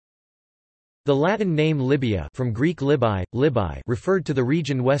The Latin name Libya from Greek Libai, Libai referred to the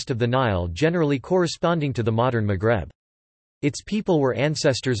region west of the Nile generally corresponding to the modern Maghreb. Its people were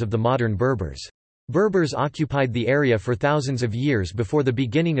ancestors of the modern Berbers. Berbers occupied the area for thousands of years before the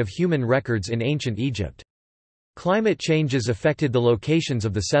beginning of human records in ancient Egypt. Climate changes affected the locations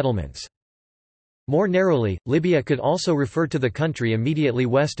of the settlements. More narrowly, Libya could also refer to the country immediately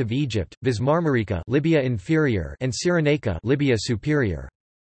west of Egypt, viz. Marmarica, Libya Inferior, and Cyrenaica, Libya Superior.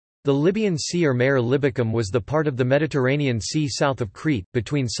 The Libyan Sea or Mare Libicum was the part of the Mediterranean Sea south of Crete,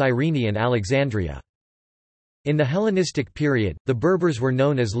 between Cyrene and Alexandria. In the Hellenistic period, the Berbers were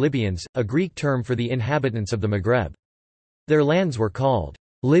known as Libyans, a Greek term for the inhabitants of the Maghreb. Their lands were called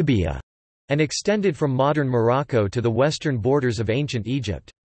Libya and extended from modern Morocco to the western borders of ancient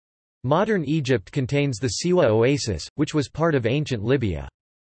Egypt. Modern Egypt contains the Siwa Oasis, which was part of ancient Libya.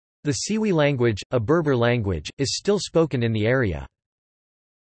 The Siwi language, a Berber language, is still spoken in the area.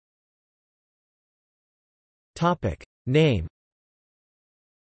 Name.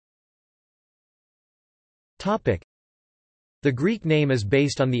 The Greek name is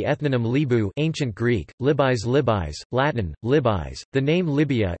based on the ethnonym Libu, Ancient Greek, Libis Libis, Latin, Libis. The name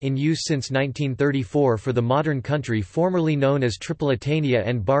Libya, in use since 1934 for the modern country formerly known as Tripolitania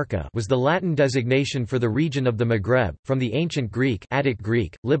and Barca, was the Latin designation for the region of the Maghreb, from the Ancient Greek, Attic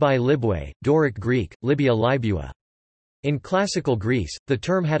Greek, Libai Libwe, Doric Greek, Libya Libua. In classical Greece, the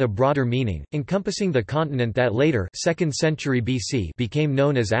term had a broader meaning, encompassing the continent that later 2nd century BC became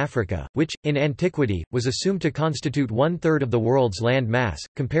known as Africa, which, in antiquity, was assumed to constitute one-third of the world's land mass,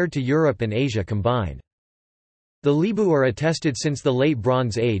 compared to Europe and Asia combined. The Libu are attested since the Late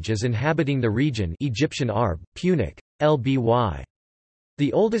Bronze Age as inhabiting the region. Egyptian Arb, Punic, Lby.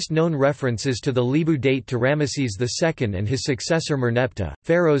 The oldest known references to the Libu date to Ramesses II and his successor Merneptah,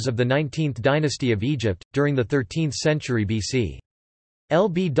 pharaohs of the 19th dynasty of Egypt, during the 13th century BC.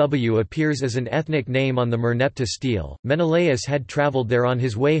 Lbw appears as an ethnic name on the Merneptah stele. Menelaus had traveled there on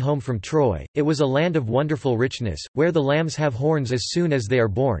his way home from Troy. It was a land of wonderful richness, where the lambs have horns as soon as they are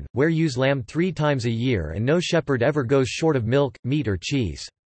born, where ewes lamb 3 times a year and no shepherd ever goes short of milk, meat or cheese.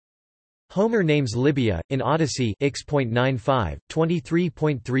 Homer names Libya, in Odyssey X.95,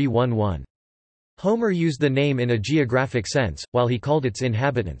 23.311. Homer used the name in a geographic sense, while he called its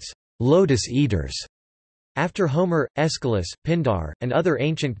inhabitants, lotus eaters. After Homer, Aeschylus, Pindar, and other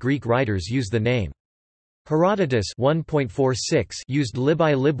ancient Greek writers use the name. Herodotus 1.46 used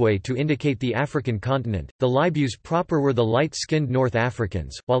Libai Libwe to indicate the African continent. The Libus proper were the light-skinned North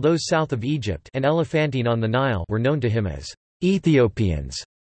Africans, while those south of Egypt and Elephantine on the Nile were known to him as Ethiopians.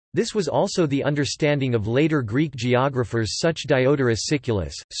 This was also the understanding of later Greek geographers such Diodorus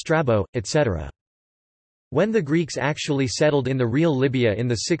Siculus, Strabo, etc. When the Greeks actually settled in the real Libya in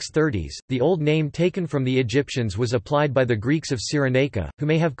the 630s, the old name taken from the Egyptians was applied by the Greeks of Cyrenaica, who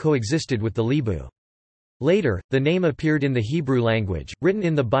may have coexisted with the Libu. Later, the name appeared in the Hebrew language, written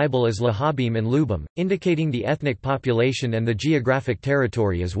in the Bible as Lahabim and Lubim, indicating the ethnic population and the geographic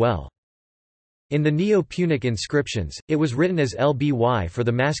territory as well. In the Neo-Punic inscriptions, it was written as Lby for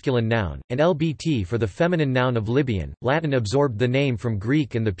the masculine noun, and Lbt for the feminine noun of Libyan. Latin absorbed the name from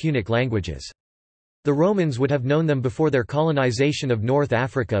Greek and the Punic languages. The Romans would have known them before their colonization of North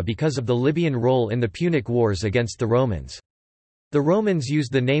Africa because of the Libyan role in the Punic Wars against the Romans. The Romans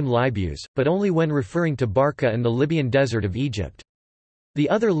used the name Libus, but only when referring to Barca and the Libyan desert of Egypt. The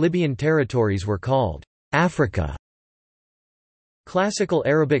other Libyan territories were called Africa. Classical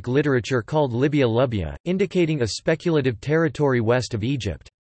Arabic literature called Libya Lubya, indicating a speculative territory west of Egypt.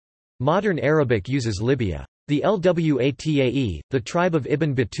 Modern Arabic uses Libya. The Lwatae, the tribe of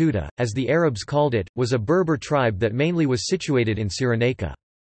Ibn Battuta, as the Arabs called it, was a Berber tribe that mainly was situated in Cyrenaica.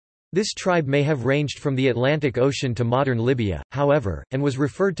 This tribe may have ranged from the Atlantic Ocean to modern Libya, however, and was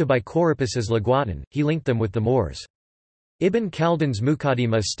referred to by Corippus as Laguatan. He linked them with the Moors. Ibn Khaldun's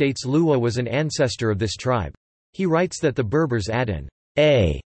Muqaddimah states Luwa was an ancestor of this tribe. He writes that the Berbers add an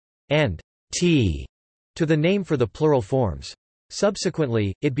a and t to the name for the plural forms.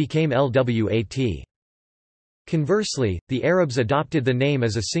 Subsequently, it became Lwat. Conversely, the Arabs adopted the name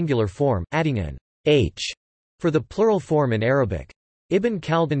as a singular form, adding an h for the plural form in Arabic. Ibn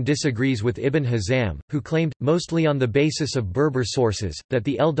Khaldun disagrees with Ibn Hazm, who claimed, mostly on the basis of Berber sources, that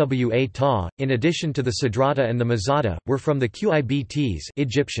the Lwa ta, in addition to the Sadrata and the Mazada, were from the Qibts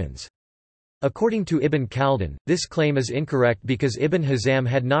Egyptians. According to Ibn Khaldun, this claim is incorrect because Ibn Hazm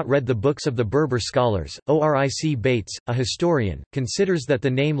had not read the books of the Berber scholars. Oric Bates, a historian, considers that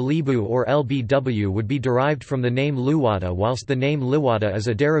the name Libu or Lbw would be derived from the name Luwata, whilst the name Liwata is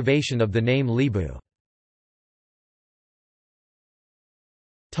a derivation of the name Libu.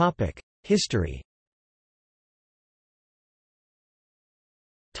 History.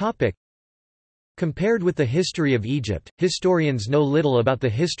 Compared with the history of Egypt, historians know little about the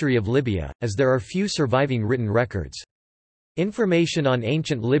history of Libya, as there are few surviving written records. Information on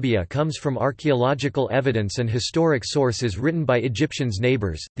ancient Libya comes from archaeological evidence and historic sources written by Egyptians'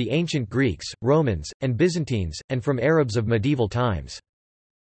 neighbors, the ancient Greeks, Romans, and Byzantines, and from Arabs of medieval times.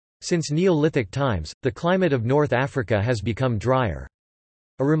 Since Neolithic times, the climate of North Africa has become drier.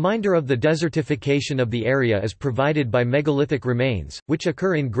 A reminder of the desertification of the area is provided by megalithic remains, which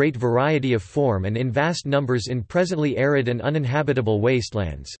occur in great variety of form and in vast numbers in presently arid and uninhabitable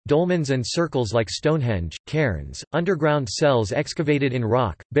wastelands, dolmens and circles like Stonehenge, cairns, underground cells excavated in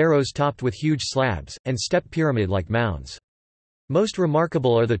rock, barrows topped with huge slabs, and step pyramid-like mounds. Most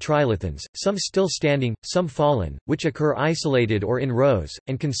remarkable are the trilithons, some still standing, some fallen, which occur isolated or in rows,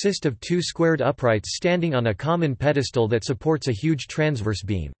 and consist of two squared uprights standing on a common pedestal that supports a huge transverse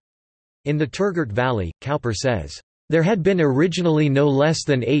beam. In the Turgert Valley, Cowper says, "There had been originally no less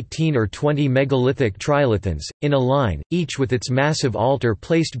than 18 or 20 megalithic trilithons, in a line, each with its massive altar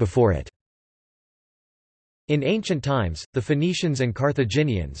placed before it." In ancient times, the Phoenicians and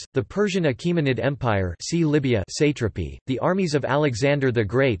Carthaginians, the Persian Achaemenid Empire, see Libya satrapy, the armies of Alexander the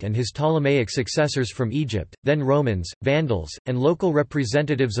Great and his Ptolemaic successors from Egypt, then Romans, Vandals, and local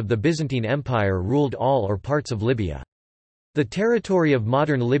representatives of the Byzantine Empire ruled all or parts of Libya. The territory of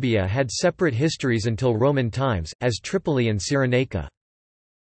modern Libya had separate histories until Roman times, as Tripoli and Cyrenaica.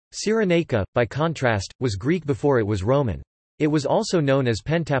 Cyrenaica, by contrast, was Greek before it was Roman. It was also known as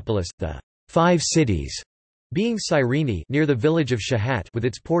Pentapolis, the Five Cities, being Cyrene near the village of Shahat with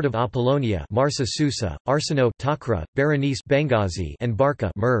its port of Apollonia, Marsa Susa, Arsinoe, Takra, Berenice, Benghazi, and Barca,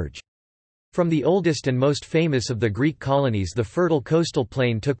 Merj. From the oldest and most famous of the Greek colonies, the fertile coastal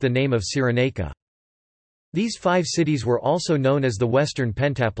plain took the name of Cyrenaica. These five cities were also known as the Western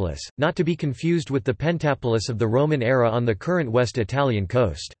Pentapolis, not to be confused with the Pentapolis of the Roman era on the current West Italian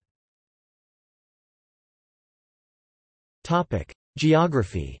coast. Topic: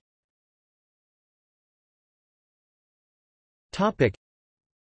 Geography.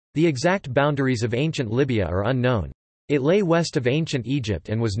 The exact boundaries of ancient Libya are unknown. It lay west of ancient Egypt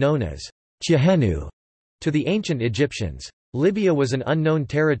and was known as Chehenu to the ancient Egyptians. Libya was an unknown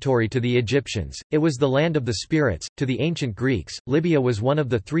territory to the Egyptians, it was the land of the spirits. To the ancient Greeks, Libya was one of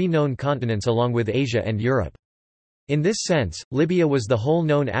the three known continents along with Asia and Europe. In this sense, Libya was the whole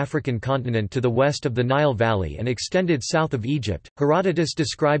known African continent to the west of the Nile Valley and extended south of Egypt. Herodotus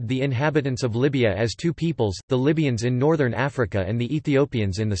described the inhabitants of Libya as two peoples, the Libyans in northern Africa and the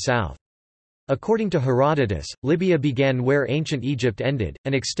Ethiopians in the south. According to Herodotus, Libya began where ancient Egypt ended,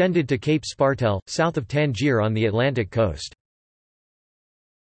 and extended to Cape Spartel, south of Tangier on the Atlantic coast.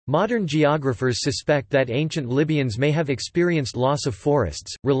 Modern geographers suspect that ancient Libyans may have experienced loss of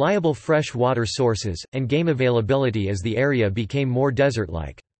forests, reliable fresh water sources, and game availability as the area became more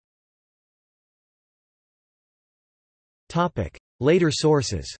desert-like. Later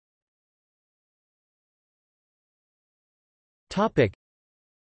sources.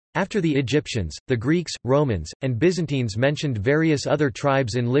 After the Egyptians, the Greeks, Romans, and Byzantines mentioned various other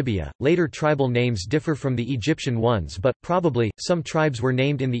tribes in Libya. Later tribal names differ from the Egyptian ones, but, probably, some tribes were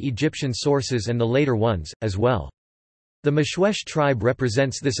named in the Egyptian sources and the later ones, as well. The Meshwesh tribe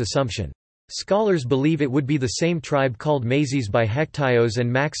represents this assumption. Scholars believe it would be the same tribe called Mazes by Hectios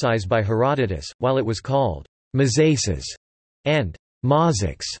and Maxis by Herodotus, while it was called Mazaces and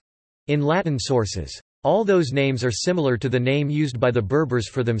Mazics in Latin sources. All those names are similar to the name used by the Berbers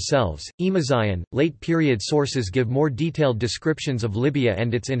for themselves. Emazian, late-period sources give more detailed descriptions of Libya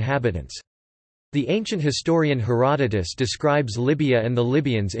and its inhabitants. The ancient historian Herodotus describes Libya and the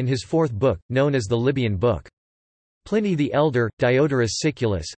Libyans in his fourth book, known as the Libyan Book. Pliny the Elder, Diodorus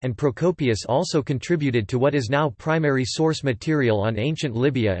Siculus, and Procopius also contributed to what is now primary source material on ancient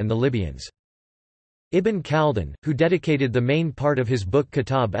Libya and the Libyans. Ibn Khaldun, who dedicated the main part of his book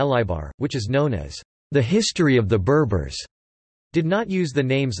Kitab el-Ibar, which is known as The History of the Berbers, did not use the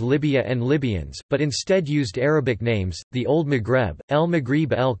names Libya and Libyans, but instead used Arabic names, the Old Maghreb,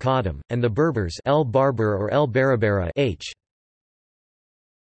 el-Maghrib el-Qadim, and the Berbers el-Barbar or el-Barabara h.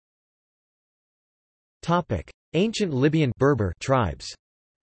 Ancient Libyan Berber tribes.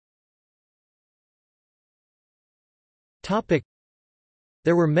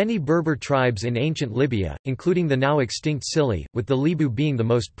 There were many Berber tribes in ancient Libya, including the now extinct Sili, with the Libu being the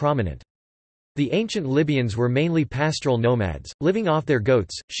most prominent. The ancient Libyans were mainly pastoral nomads, living off their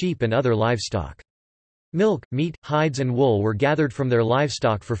goats, sheep and other livestock. Milk, meat, hides and wool were gathered from their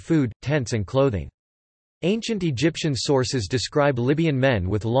livestock for food, tents and clothing. Ancient Egyptian sources describe Libyan men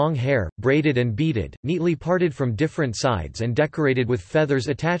with long hair, braided and beaded, neatly parted from different sides and decorated with feathers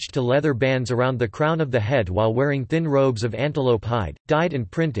attached to leather bands around the crown of the head while wearing thin robes of antelope hide, dyed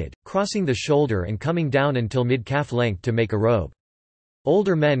and printed, crossing the shoulder and coming down until mid-calf length to make a robe.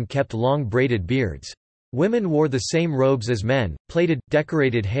 Older men kept long braided beards. Women wore the same robes as men, plaited,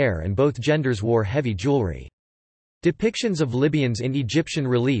 decorated hair, and both genders wore heavy jewelry. Depictions of Libyans in Egyptian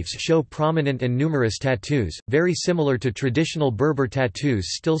reliefs show prominent and numerous tattoos, very similar to traditional Berber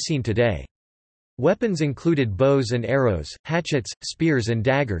tattoos still seen today. Weapons included bows and arrows, hatchets, spears, and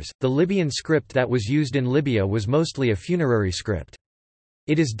daggers. The Libyan script that was used in Libya was mostly a funerary script.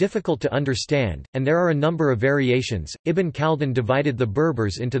 It is difficult to understand, and there are a number of variations. Ibn Khaldun divided the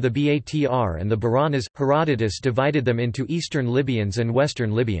Berbers into the Batr and the Baranas. Herodotus divided them into Eastern Libyans and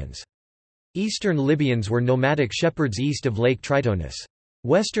Western Libyans. Eastern Libyans were nomadic shepherds east of Lake Tritonis.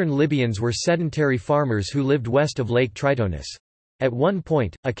 Western Libyans were sedentary farmers who lived west of Lake Tritonis. At one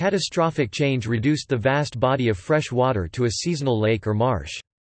point, a catastrophic change reduced the vast body of fresh water to a seasonal lake or marsh.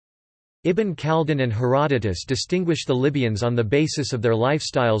 Ibn Khaldun and Herodotus distinguish the Libyans on the basis of their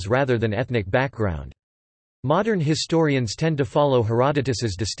lifestyles rather than ethnic background. Modern historians tend to follow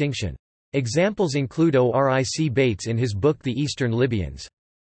Herodotus's distinction. Examples include Oric Bates in his book The Eastern Libyans.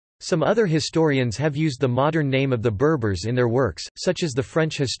 Some other historians have used the modern name of the Berbers in their works, such as the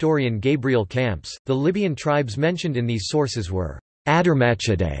French historian Gabriel Camps. The Libyan tribes mentioned in these sources were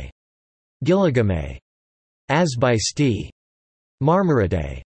Adarmachidae, Gilligame, Asbaisti,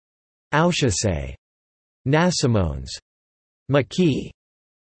 Marmaridae, Aushasay, Nasamones, Maki,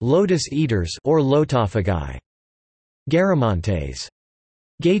 Lotus Eaters or Lotophagai, Garamantes,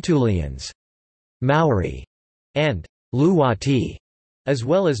 Gaetulians, Maori, and Luwati, as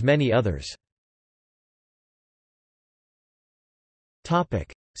well as many others.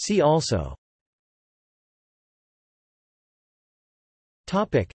 See also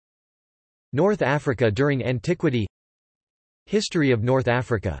North Africa during antiquity, History of North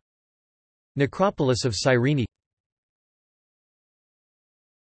Africa, Necropolis of Cyrene.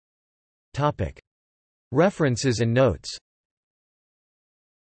 References and notes.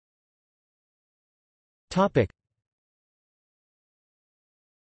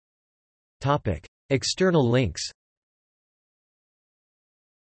 External links.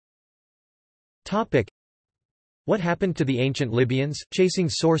 What happened to the ancient Libyans? Chasing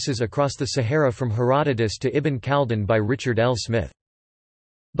sources across the Sahara from Herodotus to Ibn Khaldun by Richard L. Smith.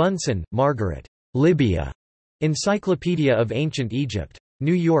 Bunsen, Margaret. Libya. Encyclopedia of Ancient Egypt.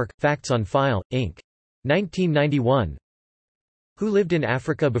 New York, Facts on File, Inc. 1991. Who lived in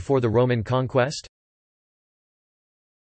Africa before the Roman conquest?